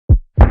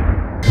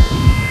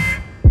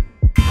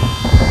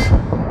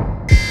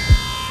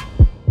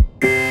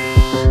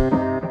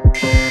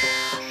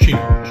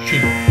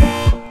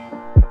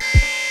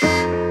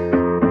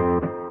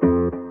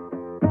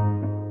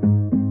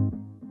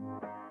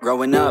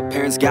up,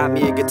 parents got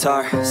me a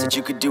guitar. Said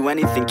you could do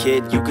anything,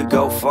 kid, you could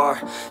go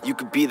far. You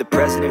could be the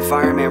president,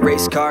 fireman,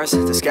 race cars.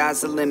 The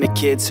sky's the limit,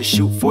 kid, so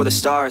shoot for the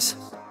stars.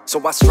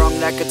 So I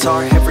strummed that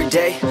guitar every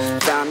day.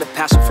 Found a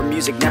passion for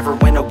music, never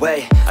went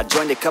away. I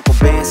joined a couple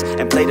bands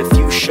and played a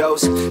few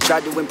shows.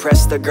 Tried to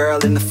impress the girl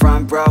in the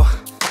front row.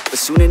 But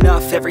soon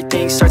enough,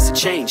 everything starts to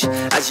change.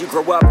 As you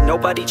grow up,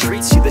 nobody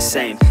treats you the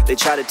same. They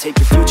try to take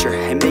your future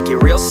and make it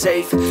real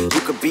safe.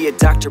 You could be a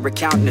doctor,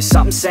 accountant, or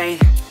something sane.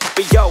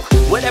 But yo,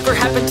 whatever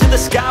happened to the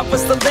sky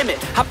was the limit.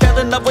 I fell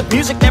in love with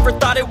music, never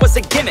thought it was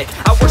a gimmick.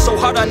 I worked so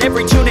hard on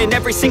every tune and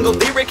every single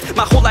lyric.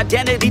 My whole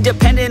identity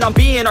depended on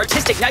being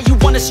artistic. Now you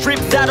wanna strip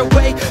that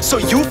away, so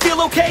you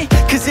feel okay?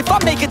 Cause if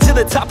I make it to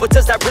the top, what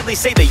does that really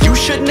say? That you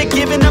shouldn't have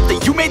given up,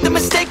 that you made the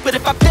mistake? But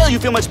if I fail, you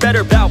feel much better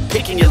about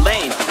picking your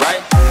lane,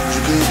 right?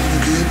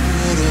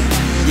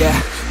 Yeah,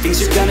 things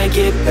are gonna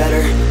get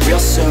better real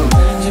soon.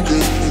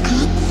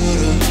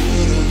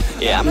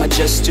 Yeah, I'ma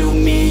just do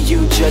me,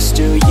 you just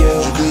do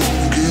you.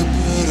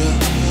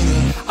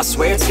 I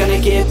swear it's gonna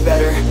get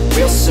better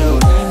real soon.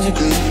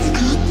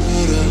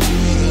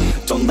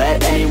 Don't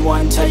let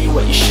anyone tell you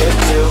what you should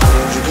do.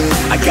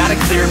 I got a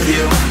clear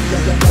view,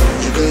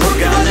 we're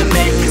gonna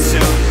make it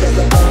soon.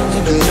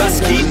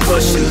 Just keep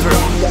pushing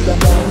through.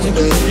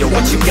 Yo,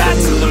 what you got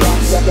to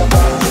lose?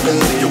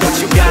 Yo, what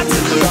you got to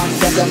lose?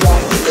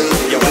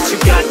 Yo, what you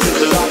got to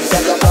lose?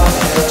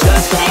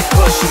 Just keep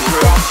pushing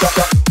through.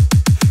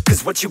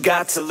 Cause what you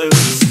got to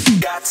lose?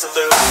 Got to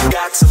lose,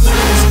 got to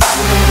lose,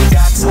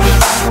 got to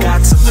lose,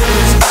 got to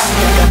lose,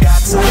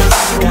 got to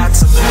lose, got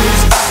to lose,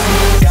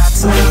 got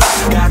to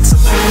lose, got to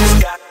lose,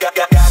 got to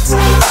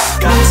lose,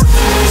 got to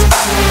lose,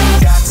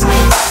 got to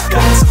lose,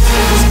 got to lose,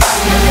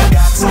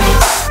 got to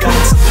lose,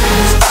 got to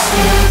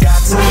lose,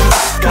 got to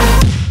lose.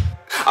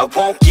 I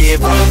won't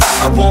give up,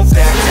 I won't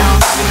back down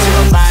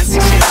until the line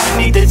 6 feet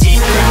underneath the deep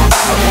ground.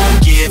 I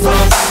won't give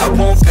up, I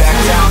won't back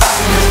down.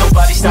 There's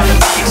nobody stopping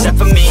me except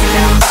for me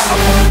now. I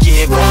won't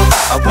give up,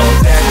 I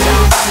won't back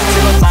down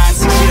until the line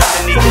 6 feet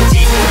underneath the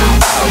deep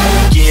ground. I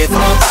won't give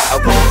up, I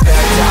won't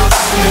back down.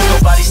 There's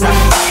nobody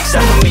stopping me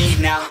except for me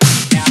now.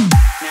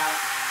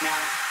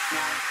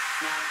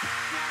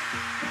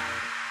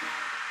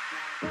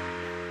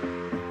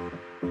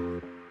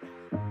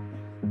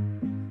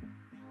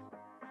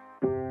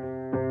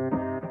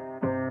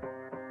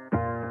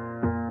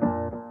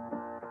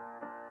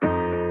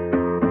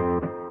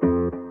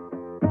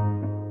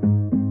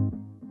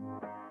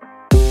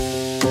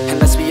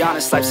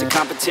 Honest, life's a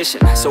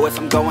competition, so if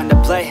I'm going to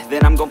play,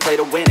 then I'm gonna play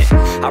to win it.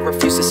 I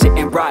refuse to sit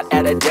and rot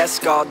at a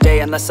desk all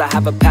day unless I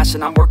have a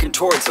passion I'm working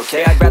towards,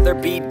 okay? I'd rather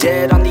be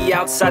dead on the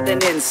outside than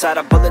inside.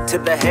 A bullet to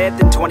the head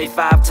than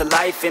 25 to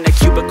life in a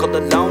cubicle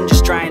alone,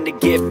 just trying to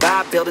get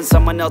by, building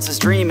someone else's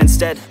dream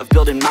instead of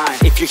building mine.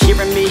 If you're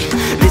hearing me,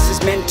 this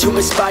is meant to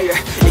inspire.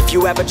 If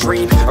you have a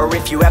dream, or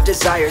if you have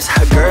desires,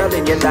 a girl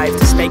in your life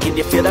that's making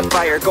you feel that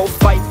fire, go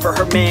fight for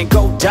her man,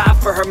 go die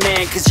for her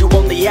man. Cause you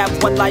only have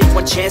one life,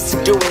 one chance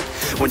to do it,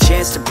 one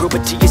chance to prove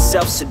it to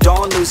yourself, so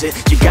don't lose it.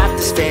 You got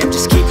this, fam,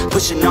 just keep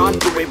pushing on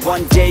through it.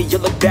 One day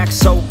you'll look back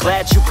so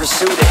glad you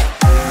pursued it.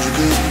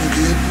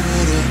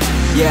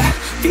 Yeah,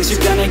 things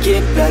are gonna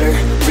get better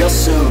real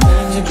soon.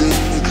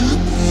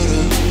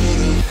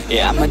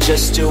 Yeah, I'ma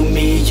just do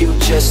me, you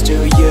just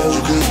do you.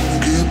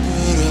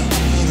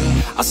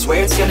 I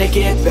swear it's gonna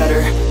get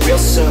better real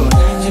soon.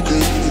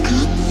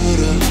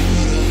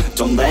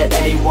 Don't let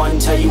anyone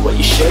tell you what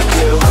you should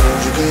do.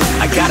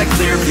 I got a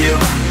clear view,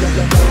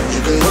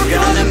 we're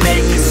gonna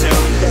make it soon.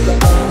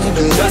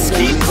 Just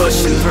keep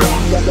pushing through.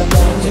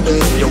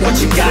 Yo, what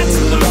you got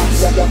to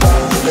lose?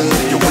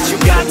 Yo, what you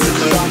got to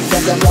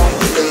lose?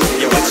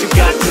 Yo, what you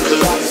got to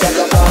lose?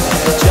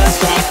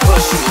 Just keep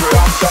pushing through.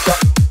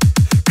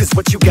 Cause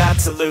what you got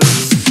to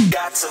lose?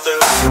 Got to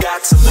lose,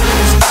 got to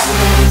lose,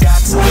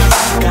 got to lose,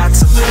 got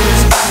to lose,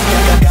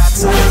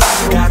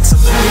 got to lose, got to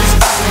lose,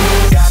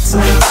 got to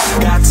lose,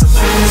 got to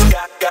lose, got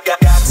to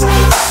lose,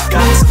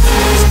 got to lose,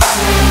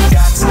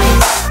 got to lose,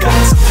 got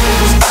to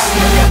lose,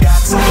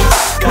 got to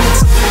lose, got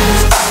to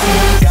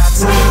lose, got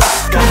to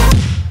lose.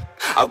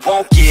 I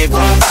won't give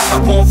up, I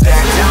won't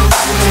back down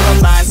until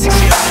the line 6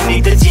 feet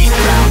underneath the deep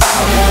ground.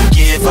 I won't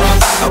give up,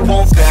 I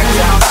won't back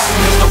down.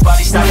 There's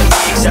nobody stopping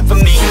me except for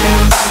me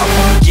now. I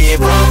won't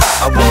give up,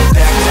 I won't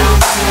back down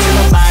until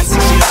the line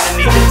 6 feet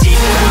underneath the deep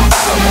ground.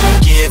 I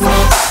won't give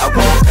up, I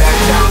won't back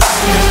down.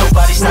 There's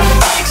nobody stopping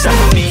me except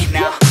for me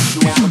now. You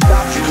ain't gonna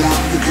stop me now,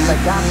 because I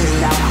got this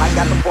now. I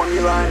got the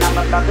formula and I'm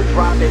about to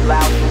drop it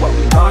loud. So what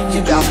we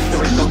talking about? There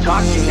is no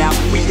talking now.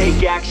 We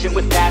take action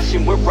with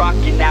passion, we're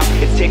rocking now.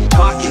 It's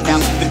tick-tocking now,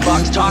 the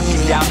clock's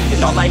talking down. And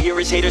all I hear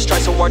is haters try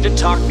so hard to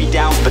talk me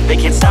down, but they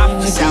can't stop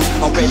the sound,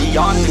 already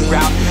on the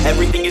ground.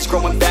 Everything is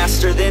growing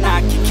faster than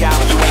I can count.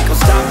 You ain't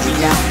gonna stop me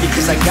now,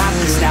 because I got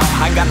this now.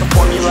 I got the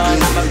formula and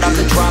I'm about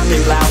to drop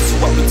it loud. So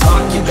what we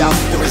talking about?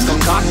 There is no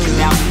talking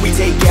now. We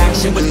take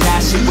action with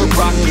passion, we're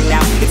rocking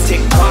now. It's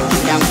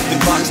tick-tocking now, the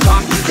clock's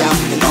talking down.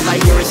 And all I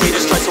hear is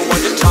haters try so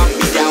hard to talk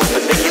me down,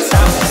 but they can't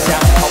stop the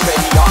sound,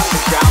 already on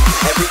the ground.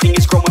 Everything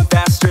is growing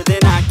faster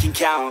than I can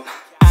count.